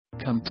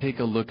Come take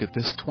a look at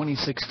this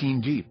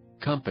 2016 Jeep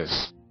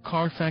Compass.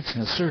 Carfax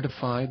has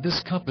certified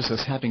this Compass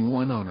as having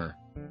one owner.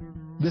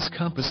 This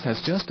Compass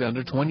has just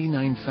under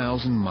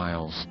 29,000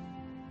 miles.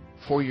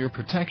 For your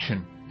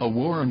protection, a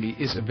warranty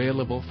is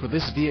available for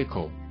this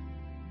vehicle.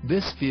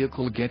 This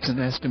vehicle gets an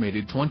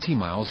estimated 20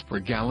 miles per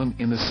gallon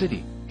in the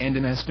city, and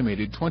an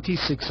estimated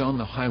 26 on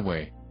the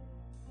highway.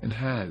 And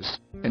has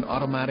an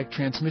automatic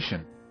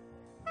transmission.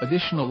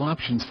 Additional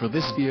options for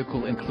this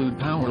vehicle include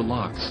power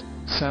locks,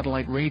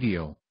 satellite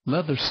radio,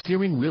 leather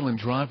steering wheel and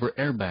driver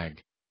airbag.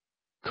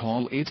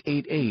 Call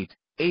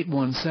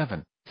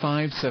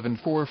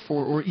 888-817-5744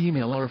 or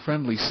email our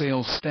friendly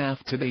sales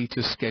staff today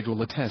to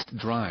schedule a test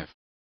drive.